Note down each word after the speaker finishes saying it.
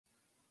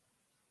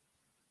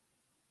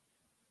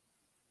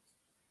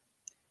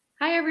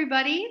Hi,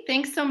 everybody.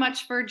 Thanks so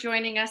much for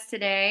joining us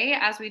today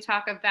as we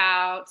talk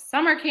about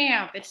summer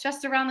camp. It's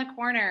just around the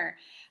corner.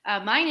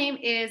 My name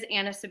is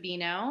Anna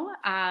Sabino.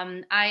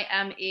 I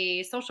am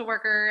a social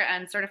worker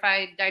and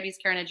certified diabetes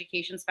care and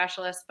education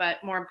specialist,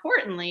 but more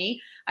importantly,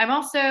 I'm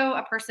also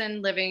a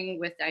person living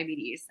with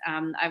diabetes.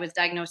 I was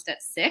diagnosed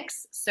at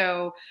 6,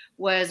 so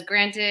was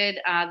granted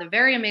the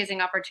very amazing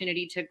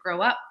opportunity to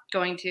grow up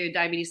going to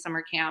diabetes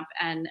summer camp,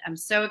 and I'm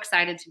so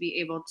excited to be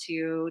able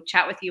to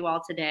chat with you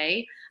all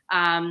today.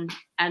 And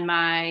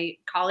my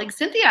colleague,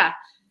 Cynthia.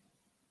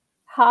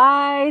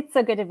 Hi, it's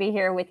so good to be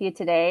here with you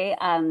today,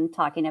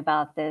 talking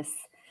about this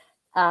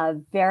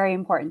very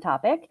important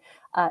topic.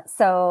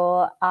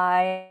 So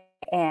I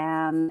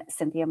am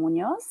Cynthia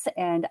Muñoz,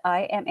 and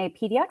I am a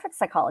pediatric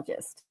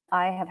psychologist.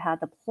 I have had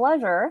the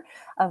pleasure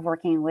of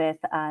working with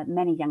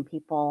many young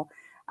people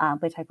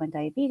with type 1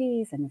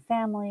 diabetes and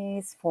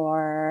families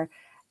for,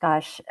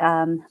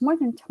 more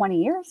than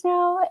 20 years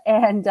now.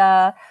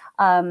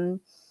 And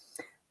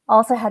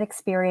also had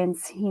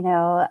experiences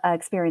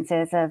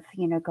of,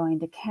 going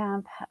to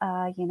camp,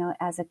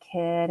 as a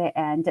kid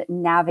and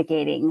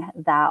navigating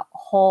that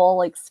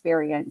whole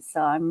experience.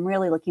 So I'm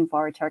really looking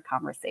forward to our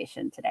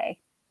conversation today.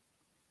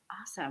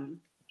 Awesome.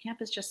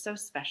 Camp is just so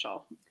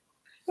special.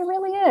 It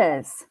really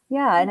is.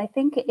 Yeah. And I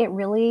think it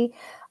really,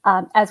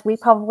 as we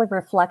probably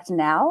reflect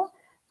now,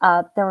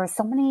 there were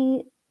so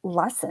many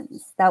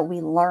lessons that we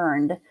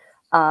learned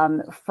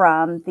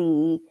from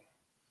the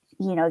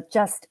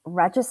just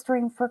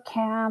registering for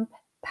camp,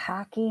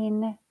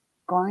 packing,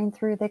 going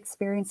through the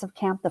experience of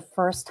camp the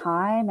first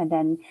time, and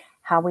then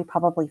how we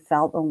probably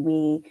felt when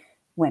we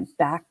went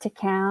back to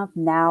camp,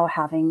 now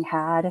having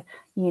had,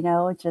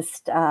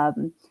 just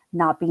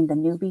not being the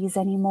newbies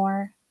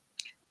anymore.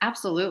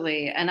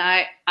 Absolutely. And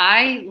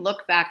I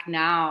look back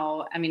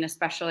now, I mean,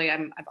 especially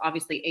I've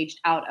obviously aged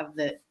out of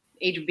the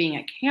age of being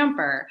a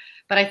camper,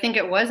 but I think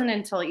it wasn't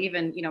until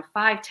even,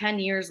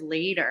 5-10 years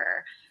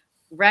later,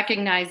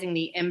 recognizing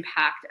the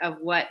impact of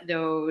what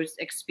those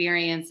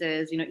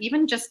experiences,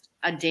 even just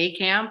a day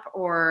camp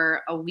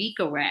or a week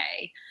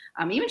away,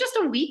 even just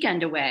a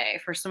weekend away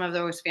for some of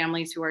those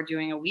families who are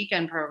doing a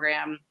weekend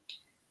program,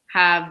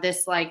 have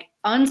this like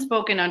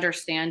unspoken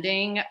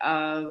understanding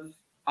of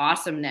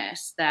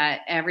awesomeness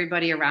that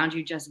everybody around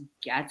you just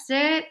gets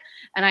it.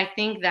 And I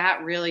think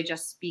that really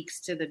just speaks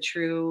to the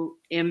true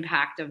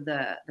impact of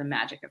the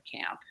magic of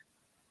camp.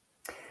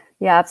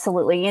 Yeah,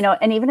 absolutely.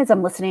 And even as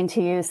I'm listening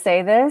to you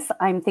say this,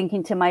 I'm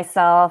thinking to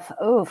myself,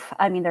 oof,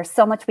 I mean, there's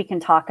so much we can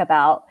talk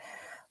about.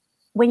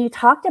 When you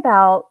talked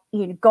about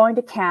going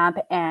to camp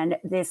and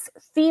this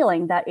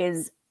feeling that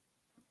is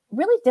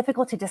really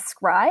difficult to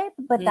describe,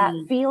 but that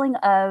feeling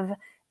of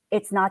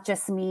it's not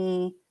just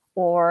me,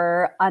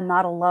 or I'm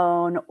not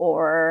alone,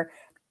 or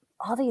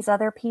all these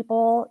other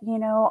people,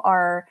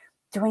 are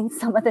doing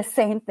some of the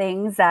same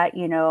things that,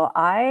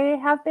 I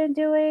have been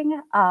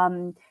doing.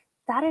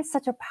 That is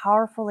such a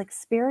powerful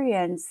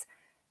experience.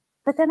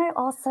 But then it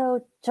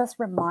also just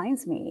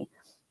reminds me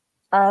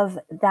of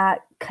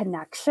that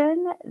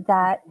connection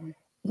that,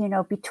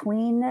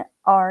 between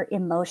our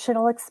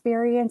emotional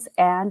experience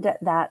and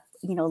that,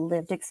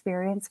 lived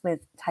experience with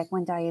type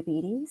 1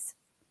 diabetes.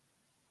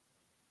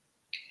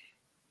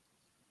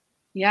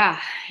 Yeah,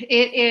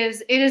 it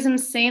is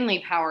insanely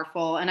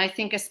powerful. And I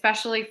think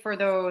especially for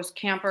those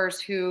campers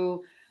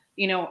who,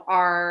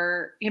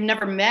 have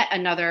never met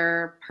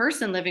another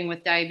person living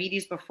with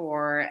diabetes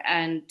before,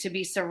 and to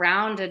be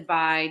surrounded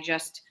by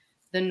just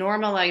the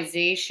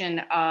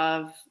normalization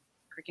of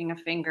pricking a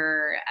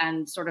finger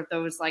and sort of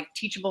those like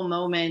teachable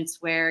moments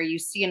where you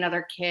see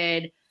another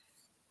kid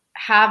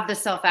have the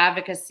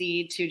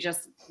self-advocacy to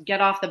just get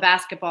off the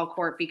basketball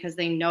court because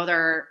they know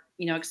they're,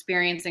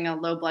 experiencing a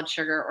low blood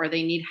sugar or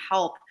they need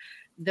help.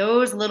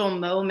 Those little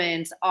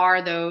moments are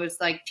those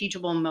like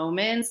teachable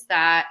moments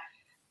that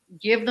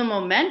give the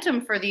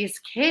momentum for these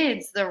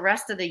kids the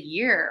rest of the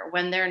year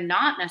when they're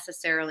not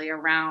necessarily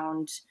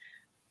around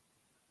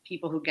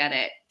people who get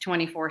it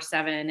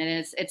 24/7. And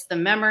it's the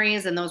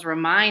memories and those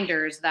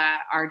reminders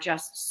that are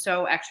just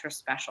so extra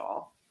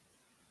special.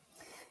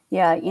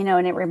 Yeah,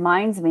 and it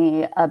reminds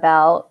me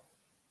about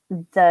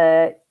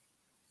the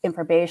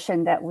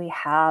information that we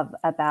have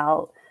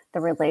about the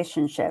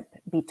relationship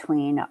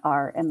between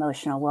our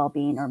emotional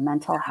well-being or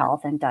mental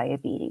health and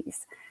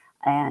diabetes,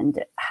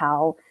 and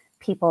how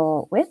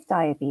people with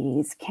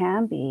diabetes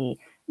can be,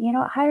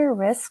 higher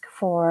risk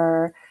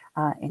for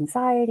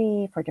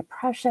anxiety, for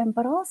depression,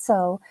 but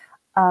also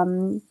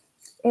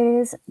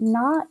is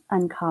not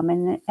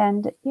uncommon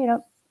and,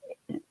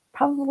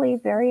 probably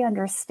very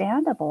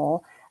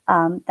understandable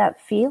that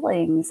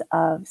feelings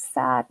of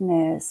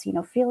sadness,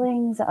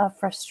 feelings of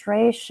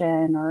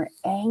frustration or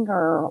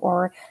anger,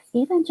 or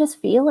even just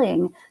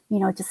feeling,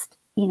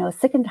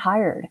 sick and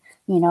tired,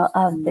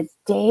 of the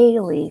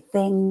daily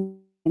thing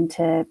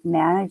into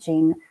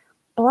managing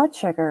blood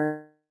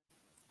sugar,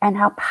 and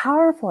how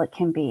powerful it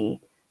can be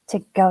to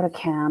go to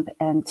camp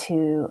and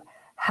to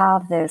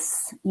have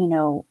this,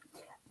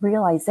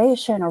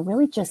 realization, or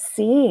really just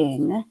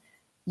seeing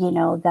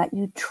that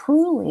you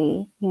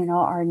truly,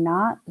 are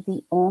not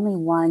the only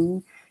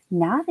one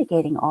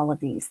navigating all of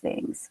these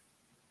things.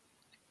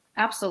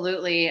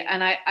 Absolutely.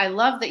 And I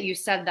love that you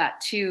said that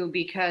too,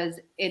 because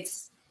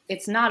it's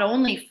not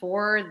only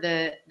for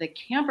the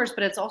campers,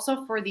 but it's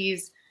also for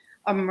these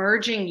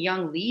emerging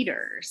young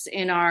leaders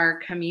in our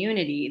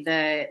community,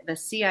 the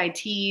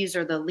CITs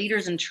or the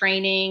leaders in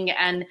training,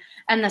 and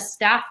the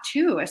staff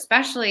too,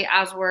 especially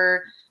as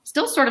we're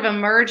still sort of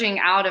emerging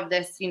out of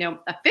this,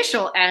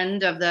 official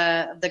end of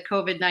the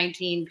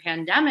COVID-19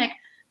 pandemic.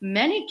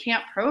 Many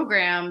camp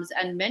programs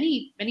and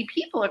many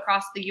people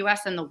across the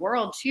US and the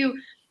world too,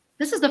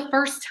 this is the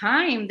first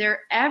time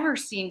they're ever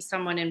seeing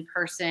someone in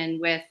person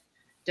with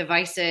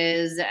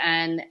devices,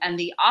 and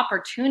the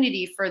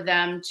opportunity for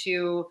them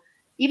to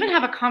even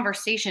have a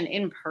conversation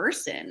in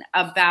person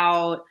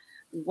about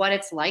what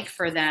it's like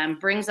for them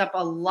brings up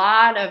a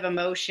lot of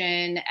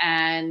emotion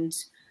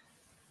and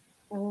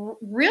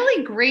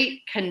really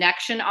great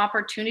connection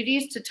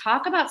opportunities to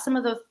talk about some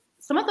of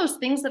those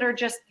things that are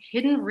just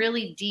hidden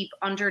really deep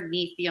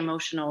underneath the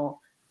emotional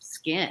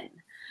skin.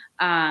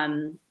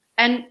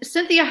 And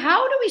Cynthia,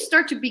 how do we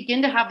start to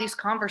begin to have these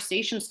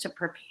conversations to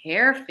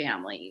prepare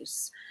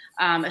families,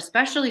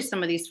 especially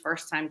some of these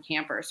first-time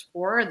campers,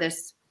 for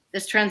this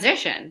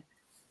transition?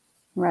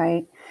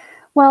 Right.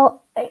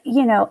 Well,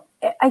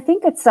 I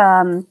think it's,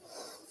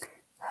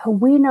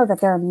 we know that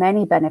there are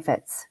many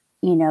benefits,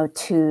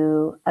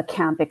 to a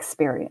camp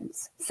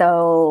experience.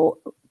 So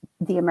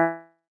the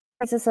American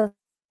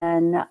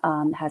Association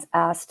has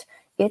asked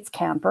its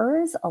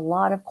campers a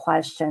lot of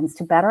questions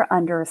to better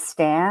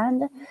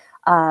understand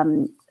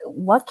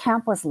what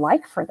camp was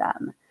like for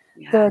them.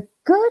 Yeah. The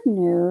good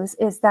news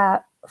is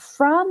that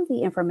from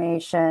the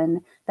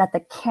information that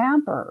the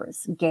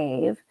campers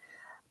gave,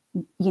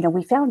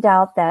 we found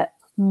out that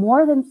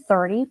more than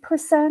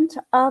 30%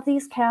 of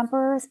these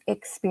campers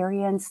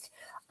experienced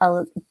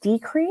a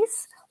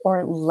decrease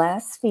or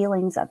less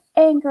feelings of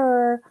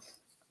anger,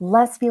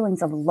 less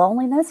feelings of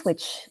loneliness,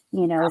 which,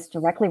 is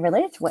directly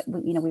related to what,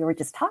 we were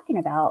just talking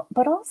about,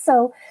 but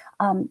also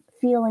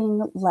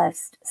feeling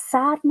less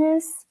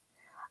sadness.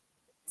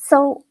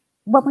 So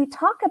when we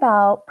talk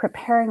about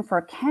preparing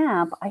for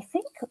camp, I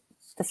think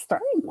the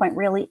starting point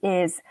really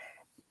is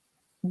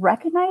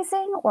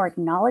recognizing or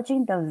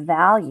acknowledging the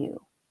value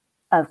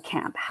of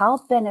camp, how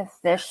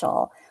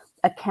beneficial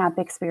a camp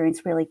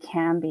experience really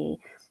can be.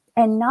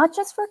 And not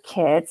just for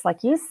kids,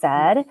 like you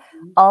said,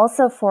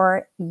 also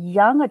for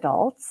young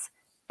adults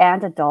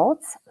and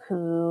adults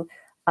who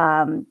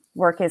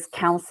work as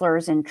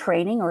counselors in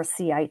training or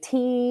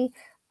CIT,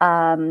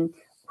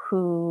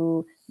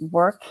 who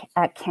work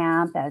at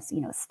camp as,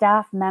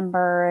 staff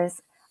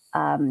members.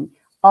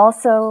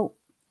 Also,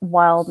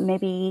 while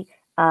maybe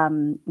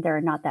there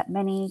are not that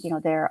many,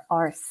 there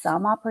are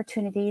some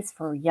opportunities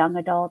for young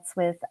adults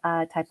with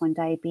type 1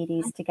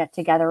 diabetes to get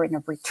together in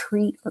a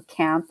retreat or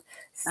camp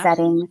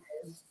setting,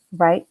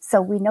 right?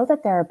 So we know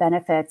that there are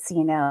benefits,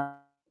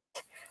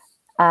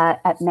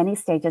 at many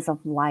stages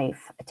of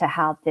life to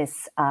have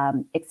this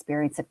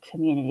experience of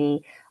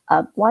community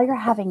while you're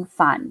having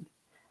fun.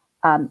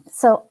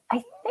 So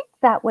I think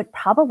that would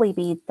probably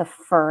be the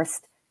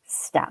first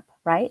step,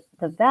 right?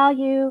 The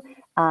value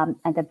and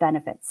the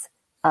benefits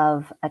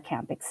of a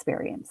camp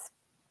experience.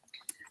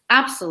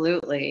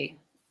 Absolutely.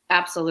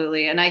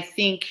 Absolutely. And I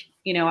think,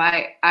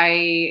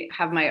 I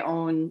have my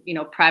own,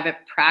 private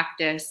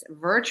practice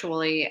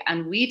virtually,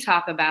 and we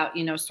talk about,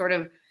 sort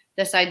of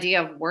this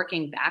idea of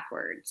working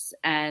backwards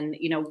and,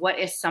 what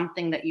is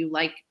something that you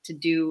like to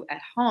do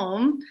at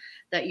home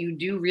that you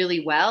do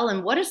really well,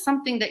 and what is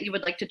something that you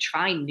would like to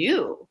try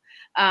new?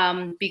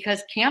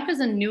 Because camp is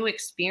a new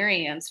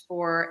experience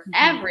for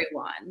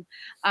everyone.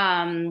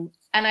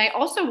 And I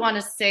also want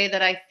to say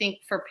that I think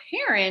for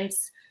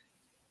parents,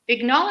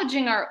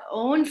 acknowledging our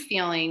own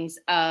feelings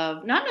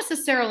of not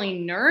necessarily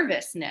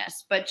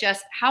nervousness, but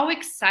just how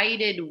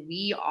excited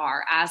we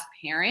are as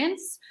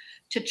parents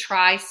to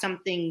try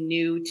something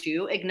new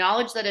too.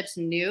 Acknowledge that it's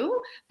new,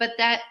 but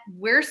that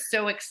we're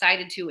so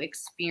excited to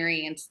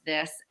experience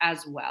this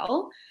as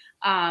well.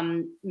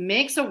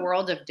 Makes a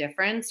world of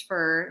difference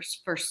for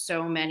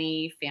so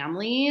many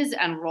families,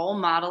 and role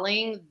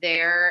modeling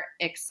their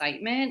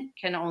excitement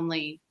can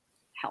only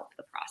help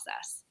the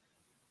process.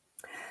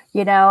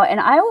 And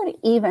I would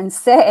even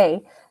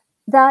say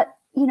that,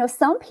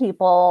 some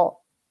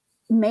people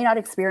may not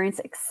experience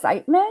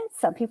excitement.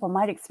 Some people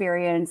might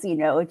experience,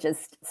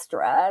 just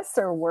stress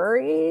or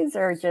worries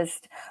or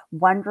just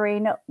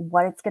wondering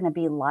what it's going to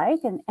be like.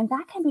 And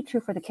that can be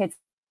true for the kids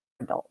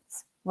and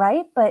adults,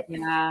 right? But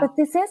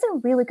this is a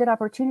really good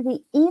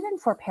opportunity even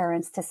for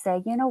parents to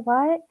say, you know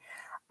what?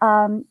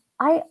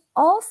 I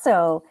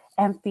also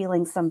am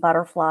feeling some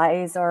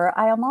butterflies, or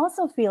I am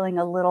also feeling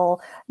a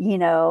little,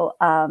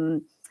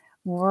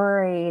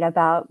 worried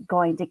about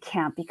going to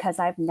camp because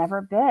I've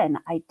never been.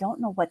 I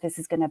don't know what this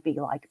is going to be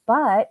like,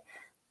 but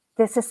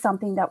this is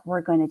something that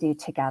we're going to do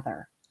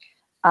together.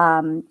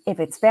 If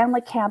it's family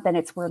camp, then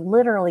we're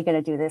literally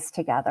going to do this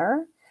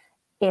together.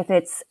 If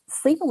it's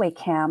sleepaway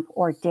camp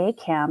or day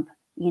camp,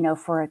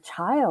 for a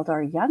child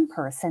or a young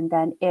person,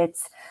 then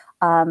it's,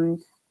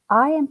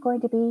 I am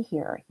going to be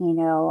here,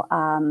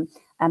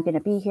 I'm going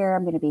to be here.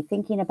 I'm going to be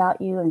thinking about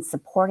you and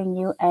supporting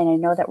you. And I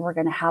know that we're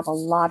going to have a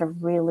lot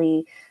of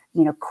really,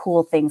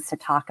 cool things to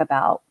talk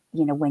about,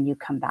 when you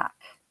come back.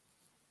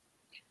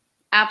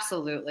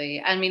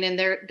 Absolutely. I mean, and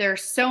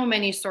there's so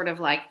many sort of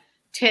like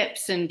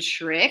tips and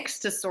tricks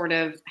to sort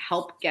of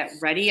help get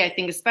ready. I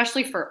think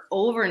especially for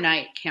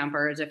overnight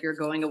campers, if you're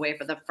going away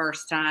for the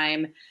first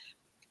time,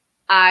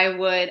 I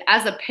would,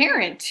 as a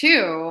parent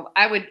too,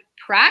 I would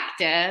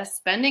practice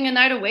spending a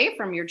night away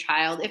from your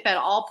child if at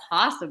all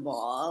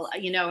possible,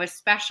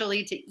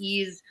 especially to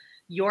ease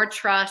your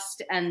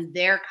trust and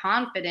their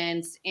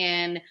confidence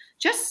in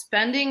just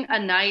spending a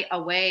night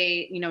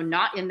away,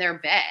 not in their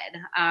bed.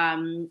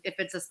 If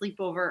it's a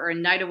sleepover or a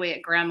night away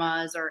at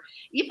grandma's or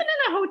even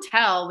in a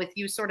hotel with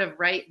you sort of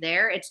right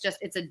there,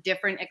 it's a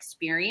different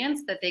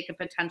experience that they could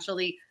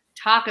potentially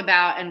talk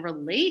about and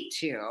relate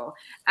to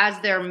as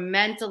they're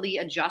mentally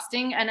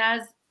adjusting and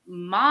as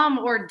mom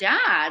or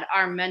dad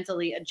are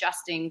mentally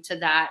adjusting to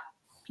that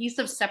piece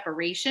of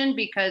separation.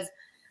 Because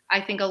I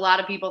think a lot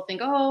of people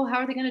think, oh, how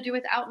are they going to do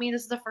without me?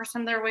 This is the first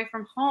time they're away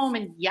from home.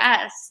 And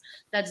yes,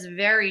 that's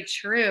very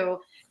true.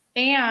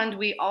 And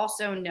we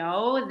also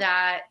know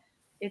that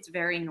it's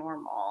very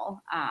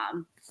normal.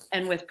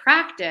 And with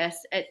practice,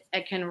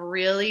 it can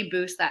really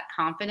boost that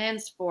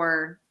confidence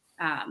for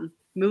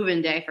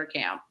move-in day for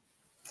camp.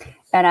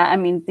 And I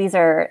mean, these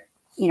are,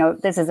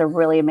 this is a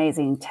really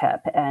amazing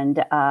tip.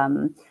 And,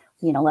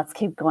 let's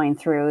keep going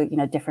through,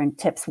 different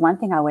tips. One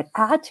thing I would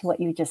add to what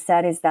you just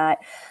said is that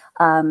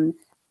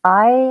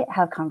I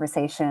have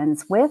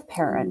conversations with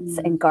parents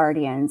and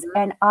guardians,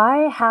 and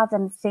I have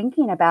them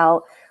thinking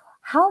about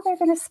how they're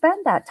going to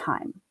spend that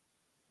time.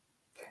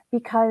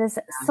 Because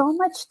so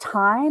much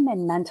time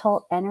and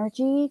mental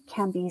energy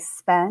can be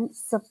spent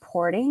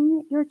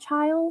supporting your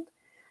child.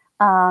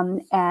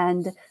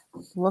 And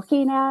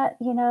looking at,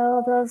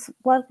 those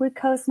blood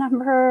glucose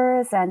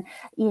numbers. And,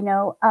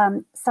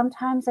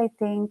 sometimes I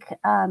think,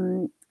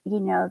 we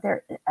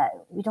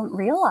don't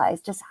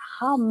realize just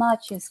how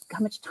much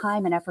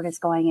time and effort is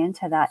going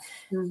into that.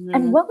 Mm-hmm.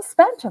 And well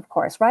spent, of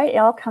course, right? It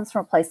all comes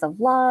from a place of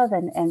love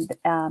and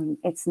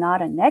it's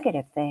not a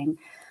negative thing.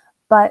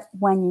 But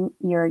when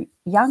your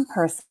young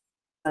person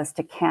goes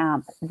to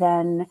camp,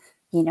 then,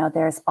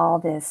 there's all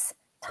this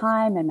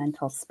time and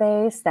mental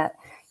space that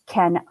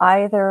can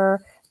either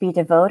be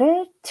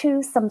devoted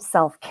to some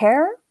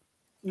self-care,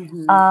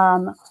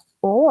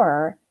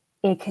 or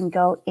it can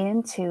go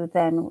into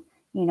then,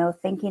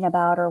 thinking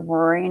about or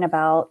worrying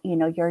about,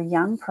 your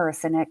young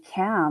person at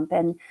camp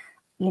and,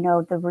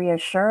 the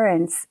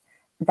reassurance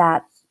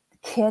that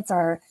kids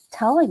are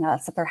telling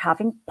us that they're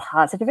having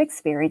positive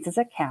experiences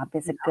at camp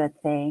is a good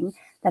thing,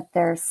 that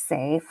they're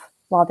safe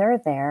while they're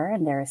there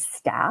and there's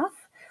staff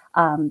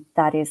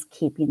that is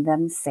keeping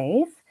them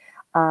safe.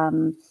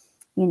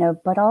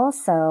 But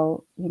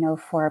also,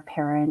 for a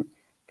parent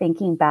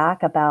thinking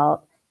back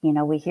about,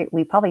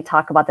 we probably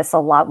talk about this a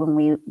lot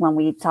when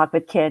we talk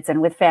with kids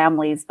and with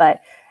families,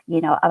 but,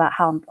 about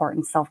how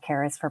important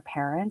self-care is for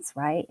parents,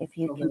 right? If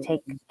you can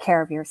take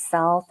care of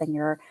yourself, then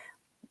you're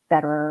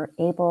better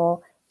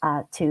able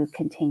to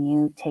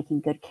continue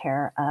taking good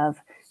care of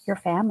your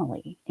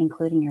family,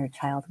 including your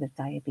child with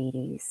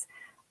diabetes.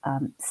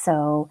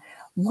 So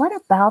what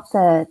about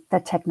the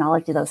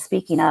technology though?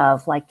 Speaking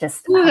of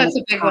that's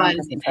a big one.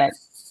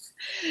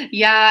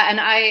 Yeah. And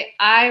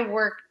I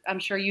work, I'm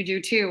sure you do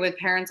too, with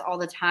parents all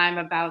the time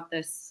about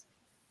this,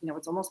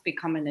 it's almost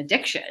become an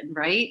addiction,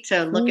 right?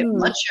 To look at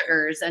blood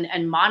sugars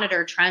and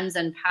monitor trends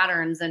and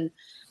patterns. And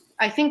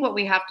I think what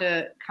we have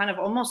to kind of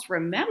almost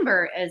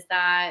remember is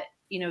that,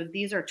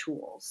 these are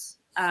tools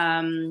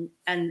and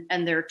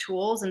they're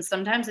tools. And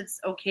sometimes it's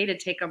okay to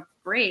take a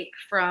break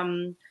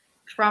from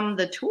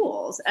the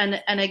tools.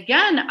 And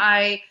again,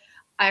 I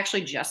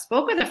actually just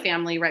spoke with a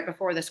family right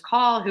before this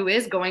call who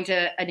is going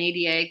to an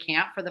ADA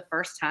camp for the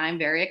first time,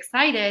 very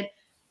excited.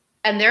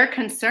 And they're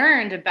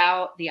concerned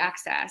about the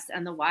access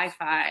and the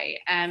Wi-Fi.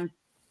 And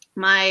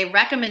my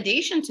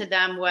recommendation to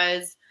them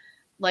was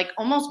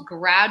almost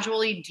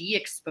gradually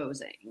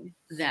de-exposing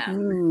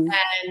them.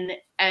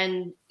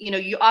 And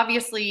you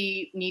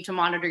obviously need to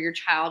monitor your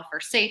child for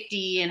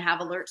safety and have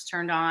alerts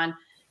turned on,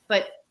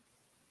 but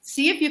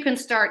see if you can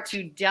start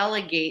to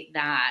delegate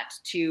that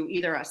to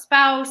either a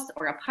spouse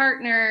or a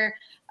partner,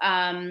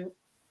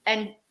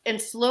 and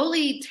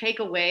slowly take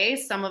away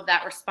some of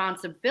that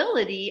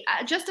responsibility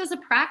just as a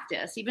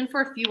practice, even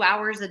for a few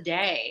hours a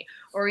day,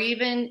 or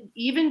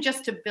even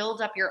just to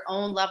build up your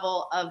own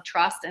level of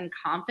trust and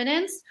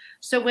confidence.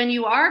 So when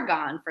you are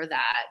gone for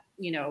that,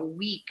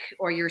 week,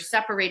 or you're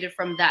separated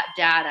from that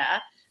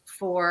data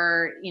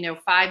for,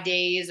 5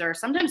 days or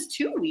sometimes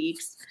 2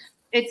 weeks,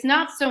 it's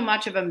not so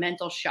much of a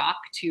mental shock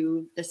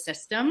to the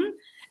system.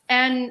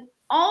 And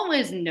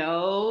always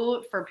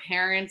know, for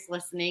parents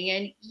listening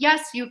in,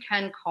 yes, you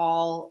can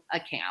call a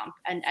camp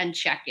and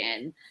check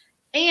in.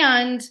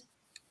 And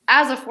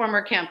as a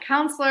former camp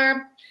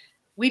counselor,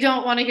 we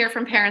don't want to hear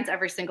from parents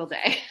every single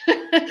day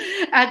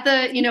at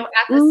the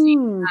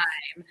same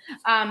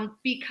time,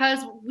 because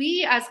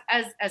we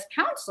as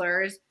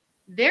counselors,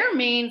 their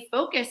main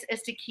focus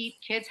is to keep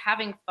kids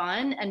having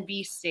fun and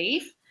be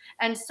safe.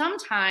 And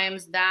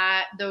sometimes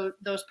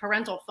those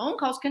parental phone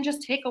calls can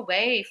just take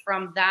away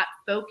from that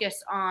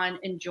focus on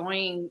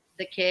enjoying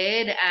the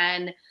kid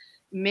and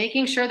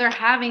making sure they're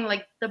having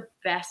like the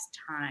best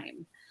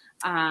time.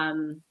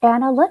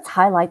 Anna, let's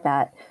highlight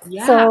that.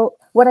 Yeah. So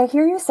what I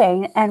hear you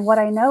saying, and what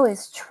I know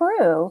is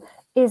true,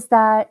 is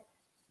that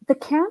the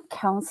camp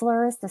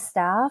counselors, the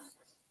staff,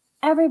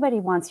 everybody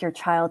wants your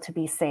child to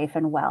be safe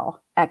and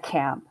well at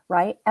camp,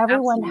 right?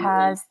 Everyone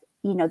has,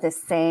 the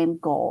same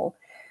goal.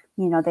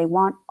 They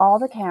want all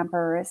the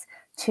campers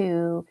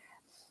to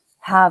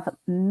have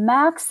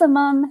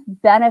maximum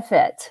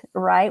benefit,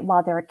 right,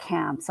 while they're at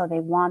camp. So they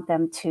want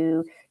them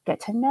to get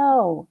to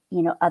know,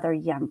 other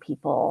young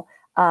people,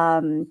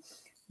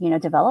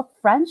 develop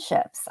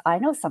friendships. I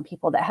know some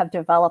people that have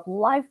developed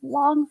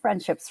lifelong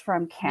friendships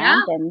from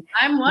camp. Yeah, and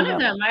I'm one of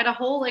them. I had a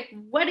whole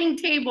wedding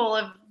table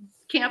of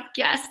camp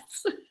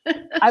guests.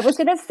 I was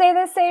going to say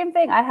the same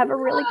thing. I have a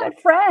really good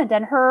friend,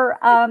 and her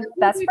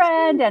best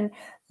friend, and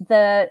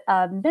the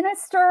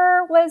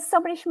minister was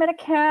somebody she met at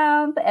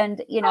camp,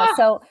 and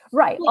so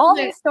right, all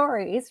these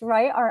stories,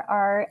 right,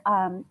 are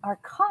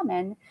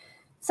common.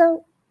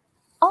 So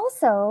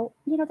also,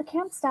 the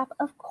camp staff,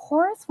 of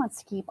course,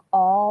 wants to keep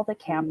all the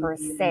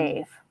campers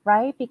safe,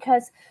 right?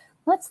 Because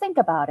let's think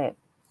about it.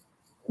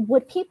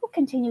 Would people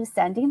continue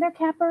sending their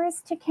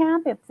campers to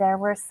camp if there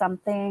were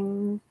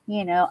something,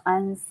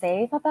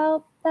 unsafe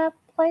about that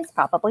place?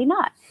 Probably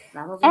not.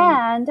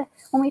 And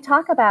when we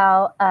talk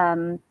about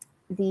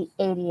the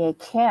ADA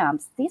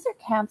camps, these are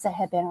camps that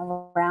have been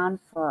around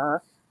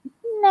for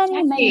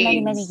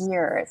many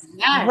years.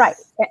 Yes. Right.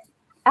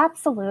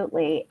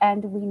 Absolutely.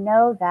 And we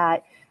know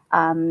that,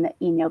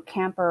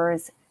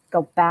 campers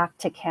go back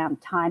to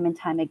camp time and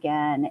time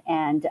again.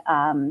 And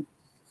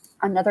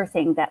another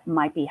thing that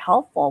might be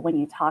helpful when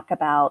you talk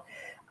about,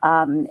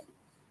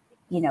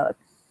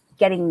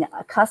 getting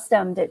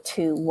accustomed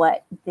to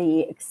what the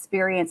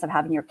experience of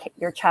having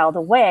your child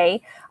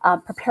away,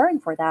 preparing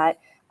for that,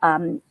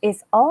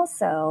 is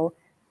also,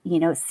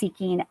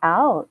 seeking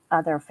out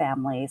other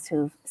families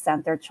who've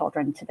sent their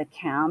children to the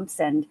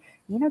camps and,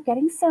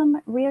 getting some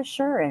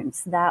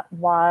reassurance that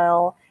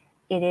while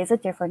it is a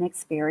different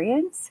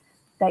experience,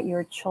 that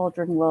your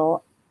children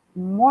will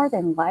more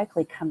than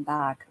likely come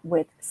back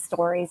with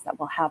stories that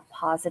will have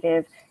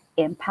positive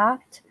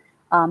impact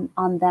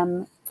on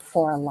them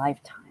for a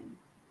lifetime.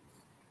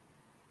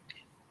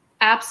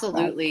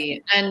 Absolutely.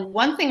 Right. And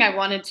one thing I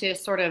wanted to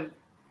sort of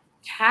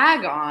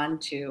tag on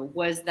to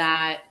was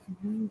that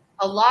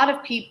a lot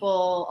of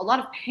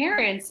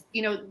parents,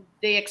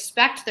 they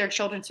expect their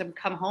children to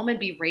come home and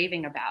be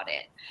raving about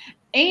it.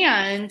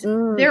 And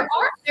there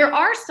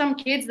are some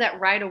kids that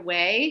right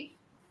away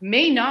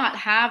may not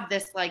have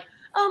this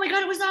oh my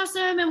God, it was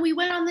awesome, and we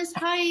went on this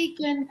hike,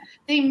 and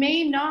they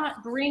may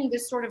not bring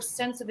this sort of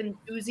sense of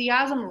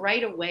enthusiasm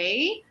right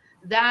away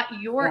that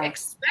you're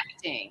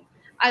expecting.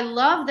 I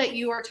love that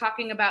you are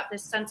talking about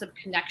this sense of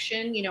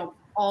connection,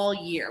 all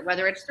year,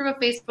 whether it's through a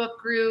Facebook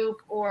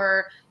group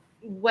or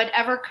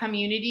whatever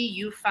community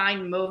you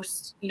find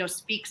most,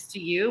 speaks to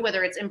you,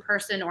 whether it's in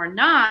person or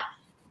not.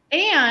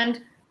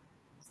 And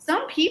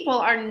some people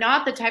are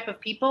not the type of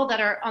people that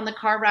are on the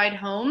car ride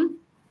home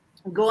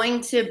going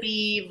to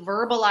be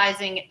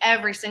verbalizing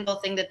every single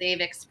thing that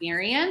they've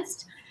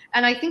experienced.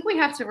 And I think we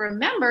have to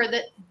remember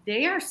that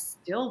they are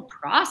still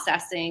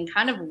processing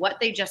kind of what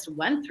they just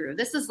went through.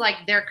 This is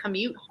like their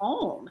commute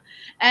home.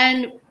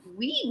 And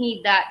we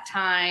need that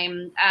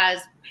time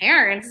as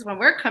parents when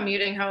we're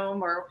commuting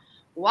home or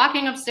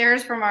walking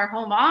upstairs from our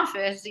home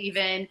office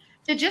even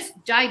to just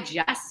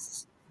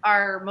digest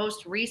our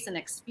most recent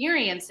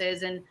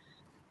experiences. And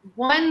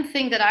one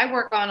thing that I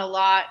work on a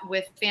lot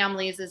with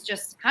families is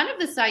just kind of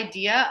this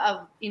idea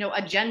of,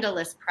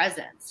 agendaless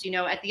presence.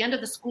 At the end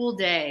of the school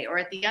day or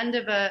at the end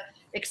of a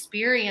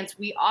experience,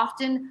 we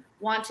often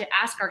want to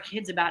ask our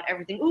kids about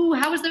everything. Ooh,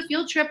 how was the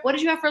field trip? What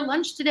did you have for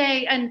lunch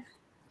today? And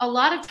a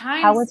lot of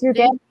times how was your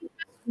day?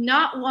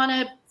 Not want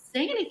to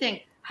say anything.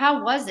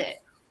 How was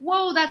it?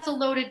 Whoa, that's a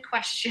loaded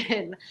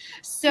question.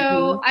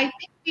 So I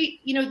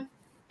think,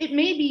 it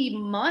may be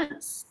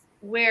months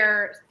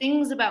where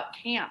things about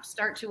camp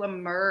start to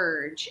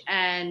emerge,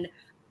 and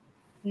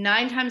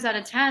 9 times out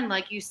of 10,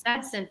 like you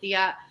said,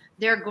 Cynthia,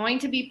 they're going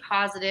to be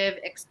positive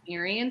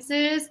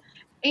experiences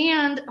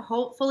and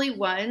hopefully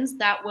ones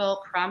that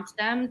will prompt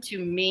them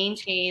to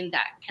maintain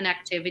that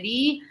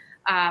connectivity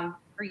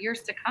for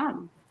years to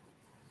come.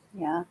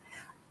 Yeah.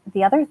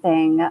 The other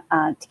thing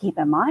to keep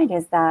in mind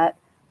is that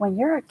when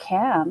you're at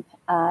camp,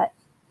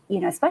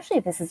 especially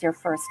if this is your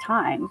first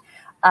time,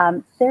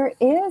 there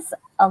is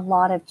a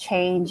lot of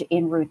change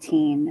in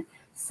routine.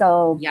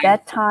 So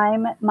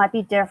bedtime might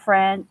be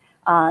different.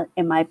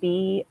 It might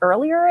be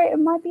earlier. It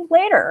might be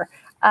later.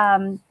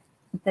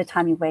 The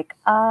time you wake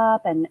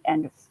up and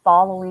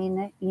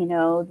following,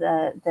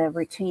 the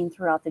routine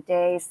throughout the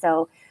day.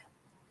 So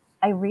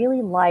I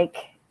really like,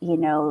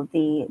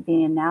 the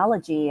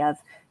analogy of,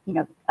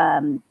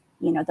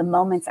 the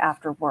moments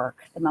after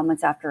work, the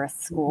moments after a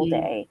school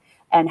day,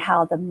 and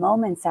how the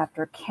moments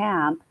after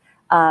camp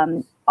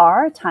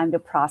are a time to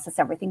process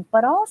everything,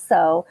 but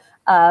also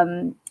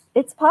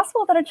it's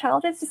possible that a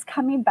child is just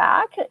coming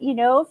back,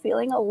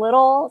 feeling a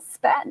little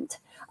spent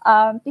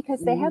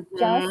because they have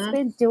just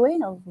been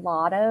doing a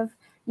lot of,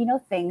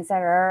 things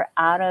that are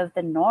out of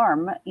the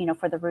norm,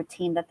 for the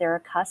routine that they're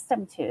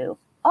accustomed to.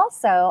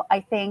 Also, I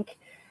think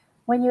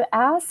when you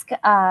ask,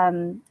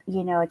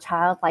 a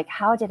child, like,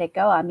 how did it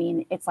go? I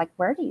mean, it's like,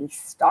 where do you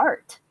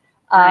start?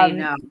 I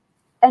know.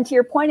 And to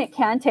your point, it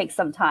can take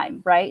some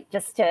time, right?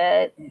 Just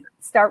to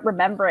start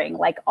remembering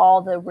like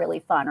all the really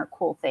fun or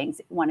cool things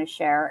that you want to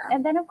share.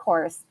 And then, of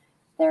course,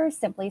 there are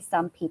simply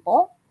some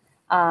people,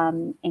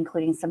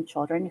 including some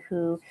children,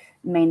 who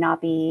may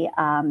not be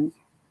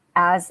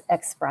as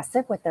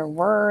expressive with their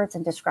words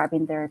and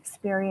describing their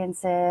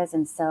experiences.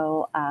 And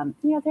so,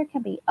 there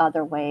can be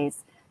other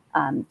ways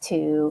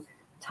to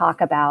talk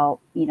about,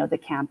 the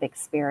camp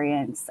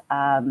experience.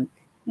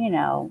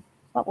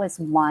 What was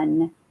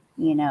one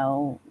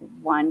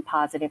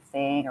positive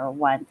thing or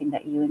one thing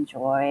that you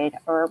enjoyed,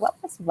 or what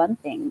was one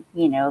thing,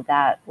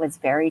 that was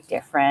very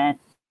different,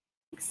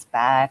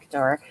 expect,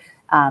 or,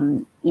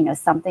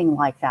 something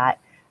like that.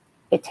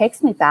 It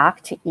takes me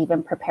back to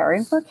even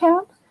preparing for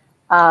camp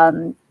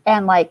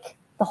and like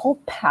the whole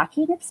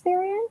packing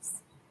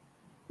experience.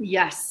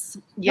 Yes.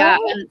 Yeah.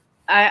 Right? And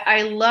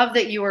I love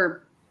that you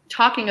were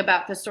talking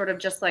about this sort of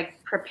just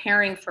like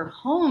preparing for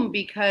home,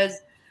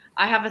 because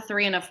I have a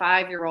 3- and a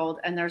 5-year-old,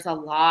 and there's a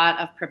lot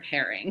of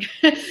preparing.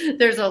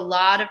 There's a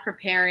lot of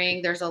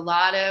preparing. There's a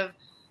lot of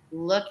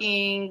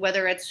looking,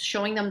 whether it's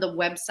showing them the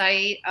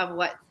website of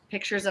what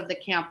pictures of the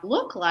camp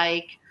look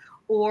like,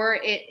 or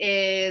it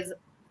is,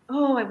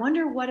 oh, I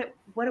wonder what it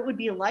would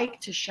be like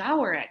to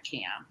shower at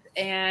camp,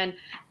 and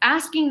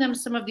asking them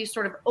some of these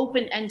sort of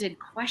open-ended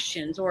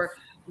questions, or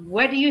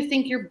what do you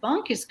think your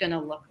bunk is going to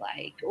look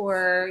like?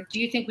 Or do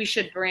you think we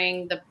should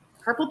bring the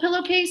purple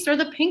pillowcase or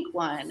the pink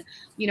one?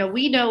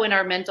 We know in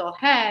our mental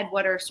head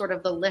what are sort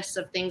of the lists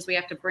of things we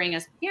have to bring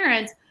as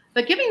parents,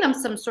 but giving them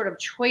some sort of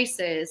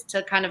choices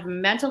to kind of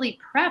mentally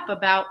prep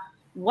about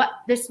what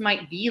this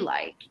might be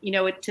like.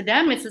 To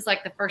them, it's just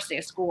like the first day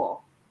of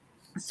school.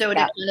 So to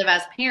kind of,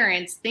 as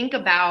parents, think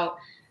about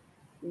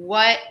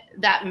what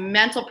that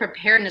mental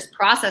preparedness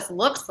process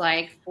looks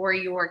like for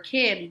your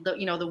kid,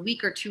 the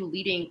week or two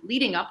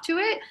leading up to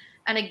it.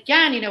 And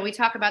again, we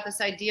talk about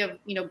this idea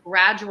of,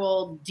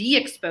 gradual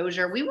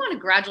de-exposure. We want to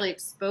gradually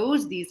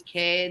expose these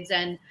kids.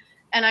 And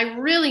I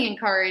really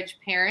encourage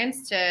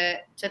parents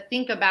to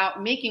think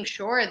about making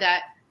sure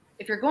that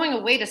if you're going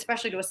away,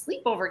 especially to a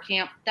sleepover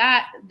camp,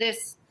 that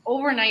this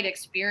overnight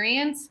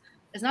experience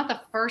is not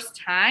the first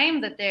time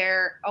that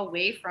they're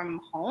away from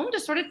home, to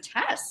sort of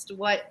test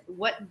what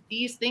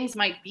these things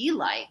might be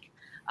like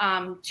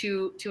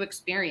to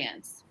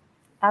experience.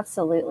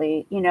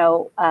 Absolutely.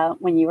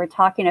 When you were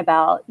talking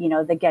about,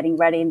 the getting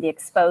ready and the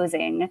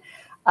exposing,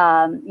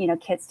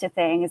 kids to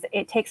things,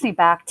 it takes me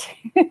back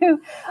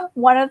to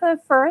one of the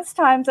first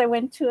times I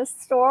went to a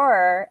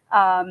store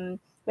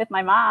with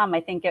my mom,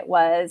 I think it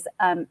was,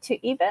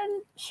 to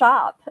even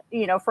shop,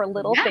 for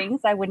little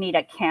things I would need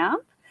at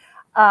camp.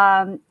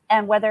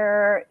 And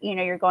whether,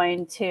 you're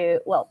going to,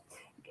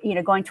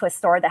 going to a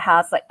store that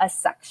has like a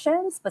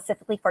section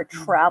specifically for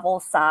travel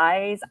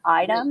size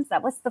items.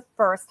 That was the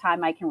first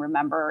time I can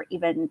remember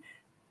even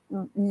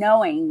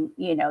knowing,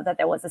 that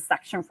there was a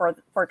section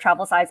for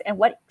travel size and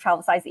what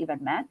travel size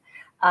even meant.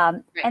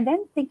 And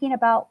then thinking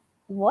about,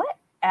 what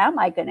am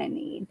I going to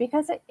need?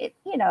 Because it,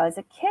 as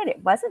a kid,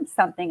 it wasn't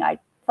something I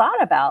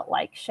thought about,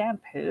 like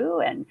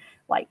shampoo and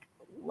like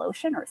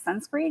lotion or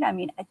sunscreen. I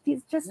mean,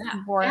 these just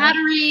weren't.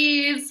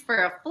 Batteries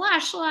for a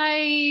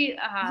flashlight.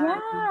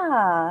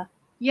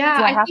 Do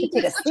I have to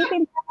take a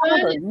sleeping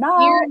pad or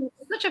not?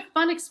 It's such a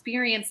fun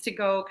experience to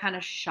go kind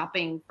of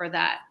shopping for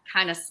that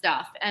kind of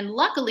stuff. And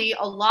luckily,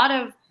 a lot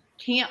of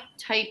camp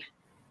type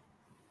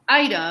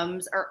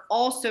items are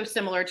also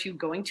similar to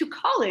going to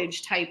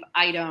college type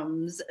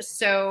items.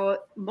 So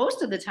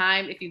most of the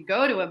time, if you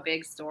go to a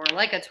big store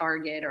like a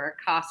Target or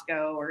a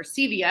Costco or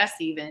CVS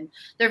even,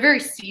 they're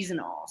very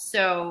seasonal.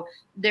 So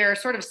they're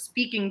sort of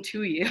speaking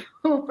to you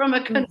from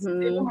a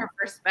consumer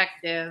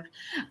perspective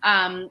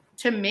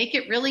to make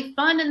it really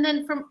fun. And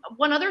then from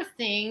one other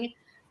thing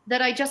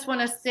that I just want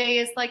to say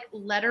is like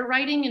letter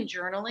writing and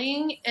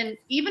journaling. And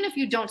even if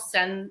you don't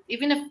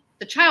even if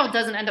the child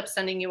doesn't end up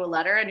sending you a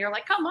letter and you're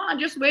like, come on,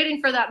 just waiting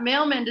for that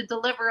mailman to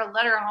deliver a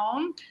letter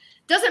home,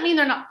 doesn't mean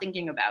they're not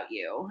thinking about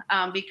you.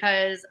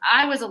 Because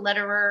I was a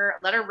letter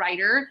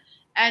writer,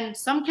 and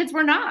some kids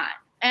were not.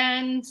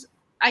 And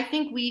I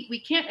think we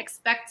can't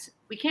expect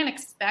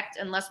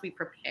unless we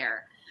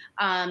prepare.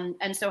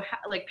 And so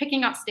like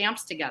picking out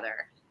stamps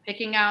together,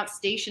 picking out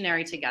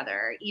stationery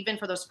together, even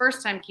for those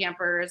first-time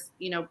campers,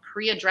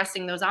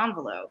 pre-addressing those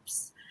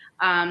envelopes.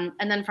 And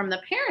then from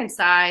the parent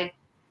side,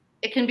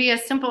 it can be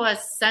as simple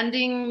as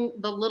sending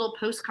the little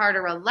postcard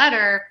or a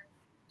letter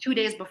 2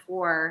 days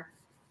before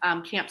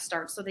camp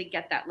starts. So they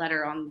get that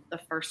letter on the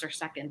first or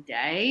second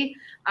day.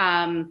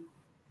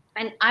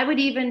 And I would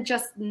even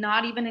just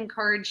not even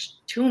encourage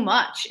too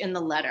much in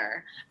the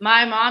letter.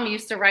 My mom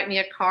used to write me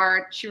a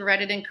card. She would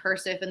write it in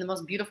cursive in the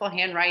most beautiful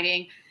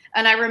handwriting.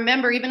 And I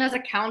remember even as a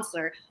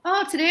counselor,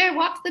 oh, today I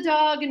walked the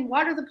dog and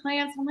watered the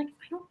plants. I'm like,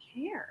 I don't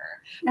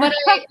care. But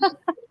I hear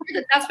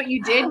that that's what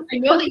you did. I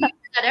know that you did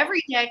that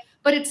every day,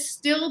 but it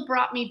still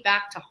brought me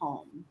back to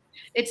home.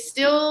 It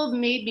still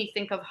made me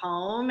think of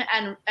home,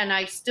 and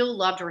I still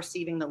loved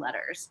receiving the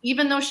letters,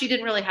 even though she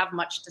didn't really have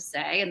much to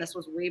say. And this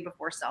was way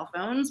before cell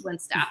phones, when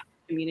staff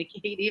could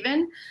communicate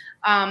even.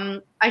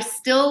 I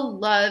still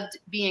loved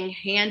being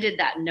handed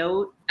that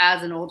note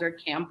as an older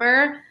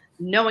camper,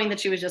 knowing that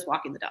she was just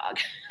walking the dog.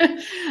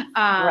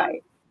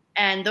 Right.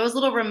 And those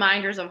little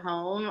reminders of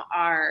home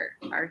are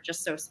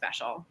just so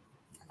special.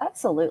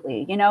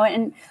 Absolutely. You know,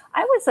 and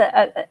I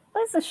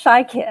was a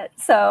shy kid.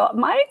 So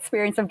my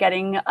experience of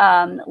getting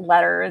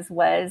letters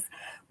was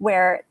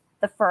where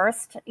the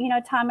first,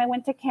 time I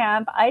went to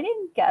camp, I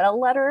didn't get a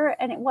letter,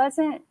 and it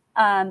wasn't,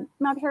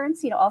 my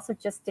parents, also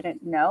just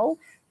didn't know.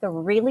 The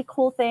really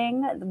cool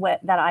thing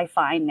that I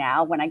find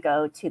now when I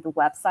go to the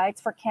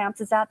websites for camps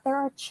is that there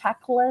are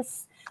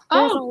checklists.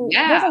 There's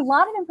a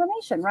lot of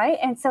information, right?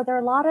 And so there are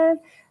a lot of,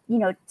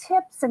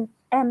 tips,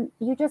 and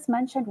you just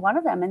mentioned one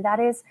of them, and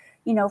that is,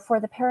 for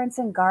the parents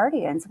and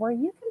guardians, where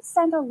you can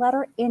send a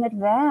letter in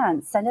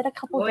advance, send it a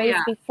couple days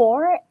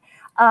before,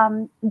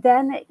 then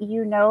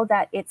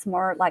that it's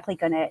more likely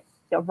going to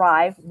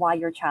arrive while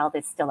your child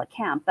is still at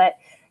camp. But,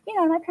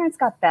 my parents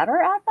got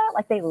better at that.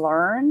 Like, they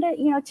learned,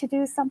 to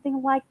do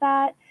something like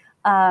that.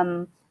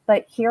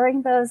 But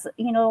hearing those,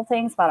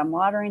 things about I'm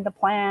watering the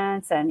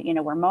plants and,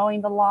 we're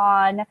mowing the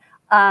lawn,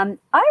 I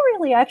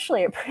really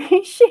actually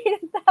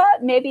appreciated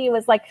that. Maybe it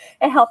was like,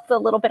 it helped a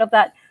little bit of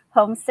that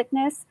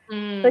homesickness.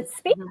 But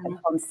speaking of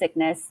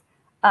homesickness,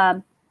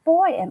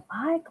 boy, am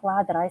I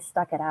glad that I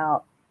stuck it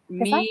out.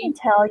 Because I can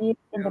tell you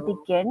in the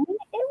beginning, it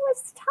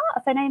was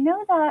tough. And I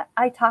know that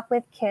I talk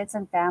with kids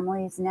and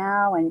families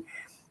now, and,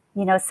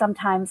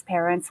 sometimes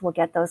parents will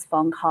get those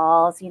phone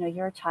calls,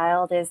 your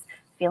child is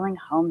feeling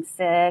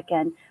homesick,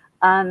 and,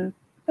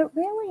 but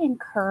really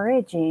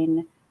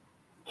encouraging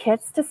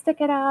kids to stick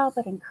it out,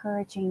 but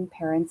encouraging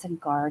parents and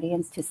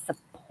guardians to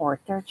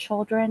support their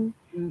children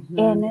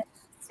in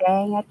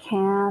staying at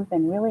camp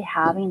and really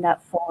having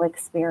that full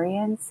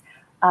experience.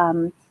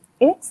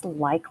 It's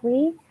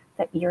likely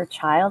that your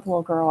child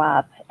will grow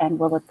up and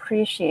will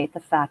appreciate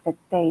the fact that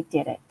they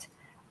did it.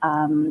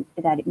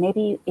 That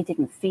maybe it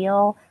didn't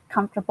feel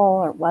comfortable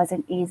or it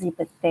wasn't easy,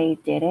 but they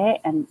did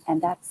it. And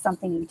that's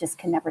something you just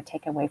can never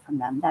take away from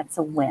them. That's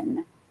a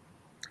win.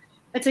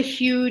 It's a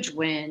huge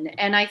win.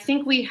 And I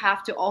think we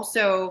have to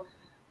also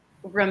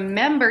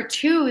remember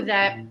too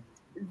that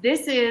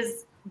this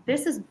is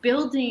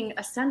building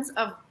a sense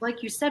of,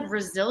 like you said,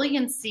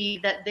 resiliency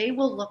that they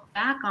will look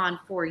back on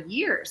for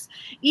years.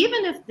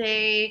 Even if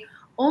they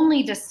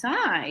only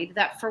decide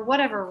that for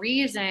whatever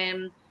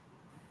reason,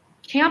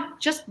 camp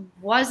just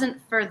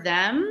wasn't for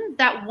them,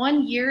 that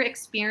 1 year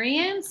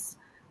experience,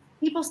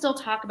 people still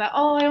talk about,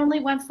 oh, I only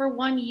went for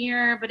 1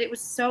 year, but it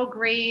was so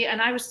great.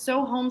 And I was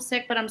so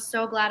homesick, but I'm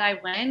so glad I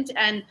went.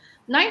 And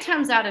 9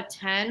 times out of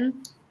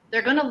 10,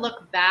 they're going to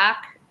look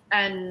back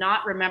and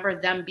not remember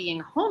them being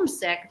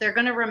homesick. They're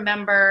going to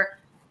remember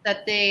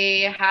that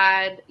they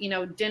had,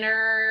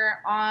 dinner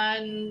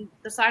on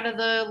the side of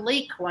the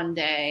lake one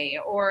day,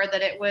 or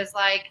that it was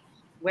like,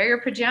 wear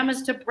your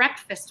pajamas to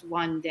breakfast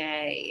one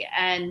day,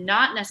 and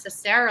not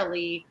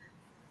necessarily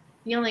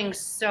feeling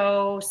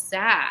so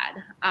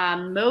sad.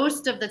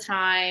 Most of the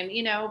time,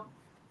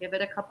 give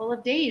it a couple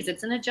of days.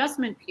 It's an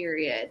adjustment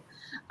period.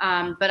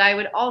 But I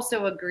would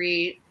also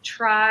agree,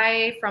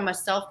 try from a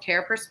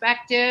self-care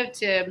perspective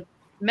to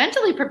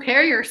mentally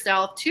prepare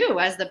yourself too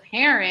as the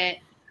parent,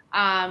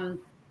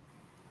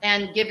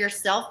 and give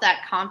yourself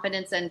that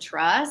confidence and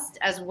trust,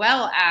 as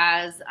well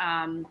as,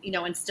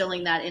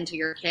 instilling that into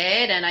your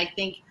kid. And I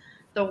think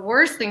the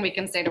worst thing we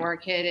can say to our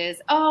kid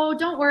is, oh,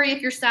 don't worry,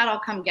 if you're sad, I'll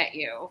come get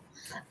you.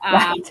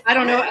 Right. I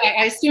don't know.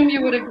 I assume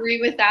you would agree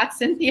with that,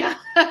 Cynthia.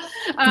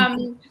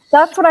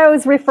 That's what I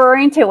was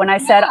referring to when I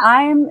said,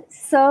 I'm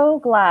so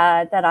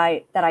glad that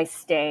I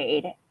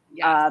stayed,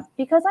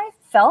 because I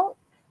felt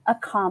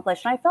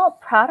accomplished. I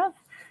felt proud of,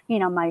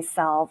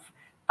 myself,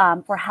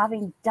 for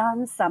having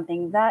done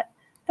something that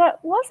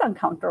was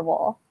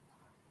uncomfortable.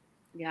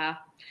 Yeah.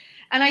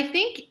 And I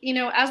think,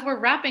 as we're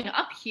wrapping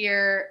up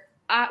here,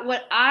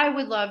 what I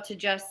would love to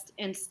just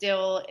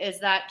instill is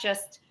that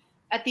just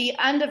at the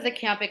end of the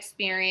camp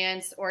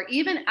experience, or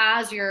even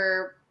as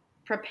you're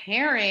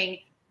preparing,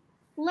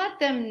 let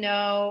them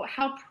know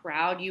how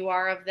proud you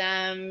are of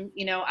them.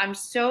 I'm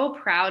so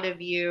proud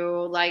of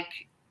you.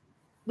 Like,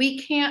 we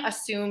can't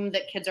assume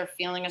that kids are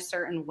feeling a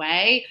certain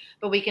way,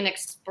 but we can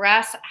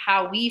express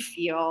how we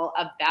feel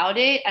about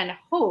it and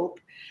hope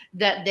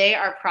that they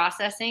are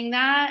processing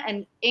that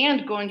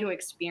and going to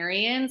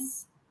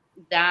experience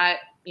that,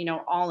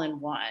 all in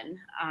one.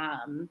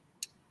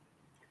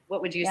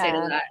 What would you say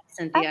to that,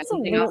 Cynthia?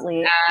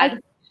 Absolutely.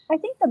 I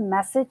think the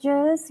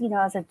messages,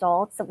 as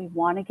adults that we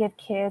want to give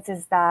kids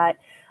is that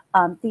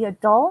the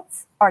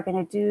adults are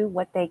going to do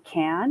what they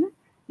can,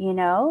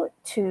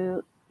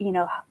 to,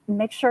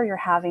 make sure you're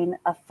having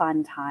a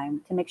fun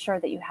time, to make sure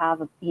that you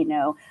have,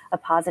 a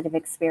positive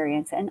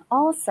experience. And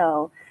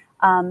also,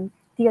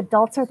 the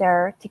adults are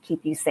there to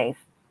keep you safe.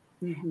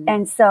 Mm-hmm.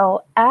 And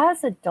so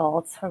as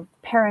adults, for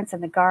parents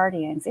and the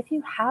guardians, if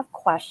you have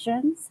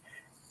questions,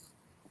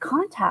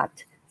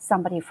 contact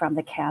somebody from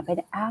the camp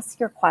and ask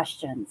your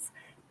questions.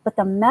 But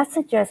the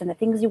messages and the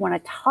things you want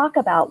to talk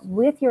about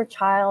with your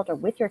child or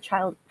with your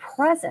child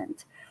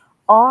present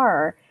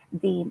are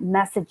the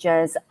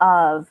messages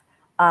of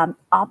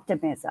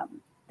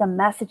optimism, the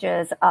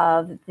messages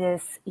of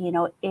this,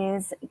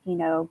 is,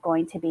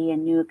 going to be a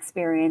new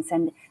experience,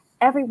 and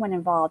everyone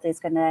involved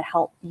is going to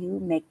help you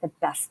make the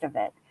best of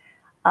it.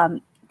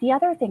 The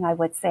other thing I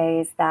would say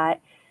is that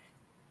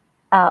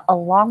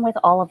along with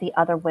all of the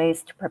other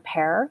ways to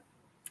prepare,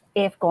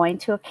 if going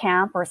to a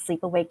camp or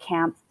sleepaway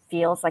camp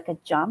feels like a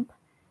jump,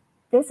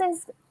 this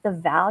is the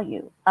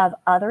value of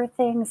other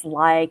things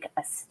like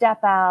a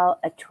step out,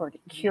 a tour de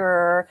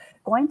cure,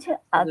 going to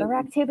other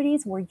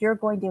activities where you're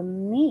going to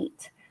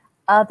meet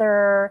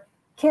other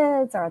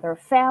kids or other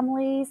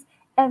families.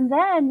 And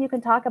then you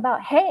can talk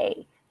about,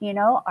 hey,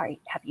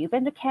 have you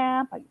been to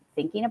camp? Are you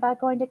thinking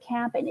about going to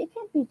camp? And it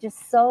can be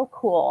just so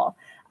cool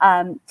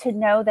to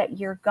know that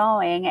you're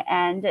going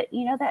and, that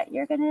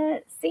you're going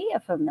to see a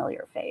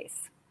familiar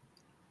face.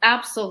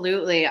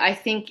 Absolutely. I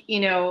think,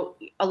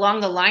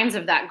 along the lines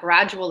of that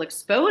gradual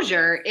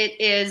exposure, it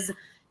is,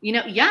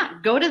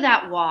 go to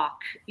that walk,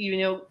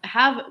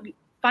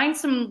 find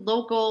some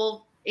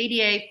local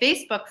ADA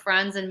Facebook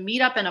friends and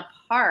meet up in a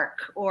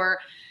park or,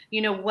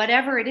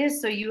 whatever it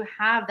is. So you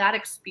have that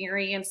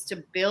experience to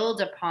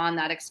build upon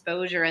that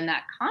exposure and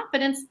that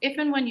confidence if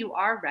and when you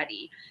are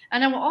ready.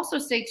 And I will also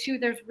say too,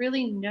 there's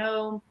really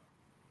no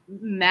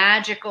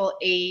magical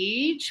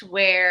age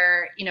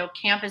where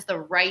camp is the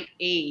right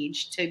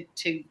age to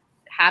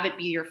have it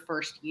be your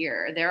first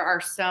year. There are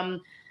some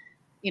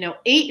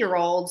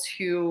 8-year-olds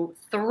who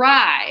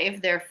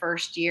thrive their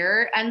first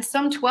year and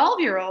some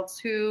 12-year-olds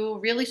who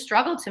really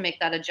struggle to make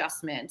that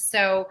adjustment.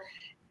 So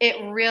it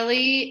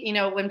really,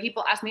 when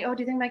people ask me, oh,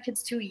 do you think my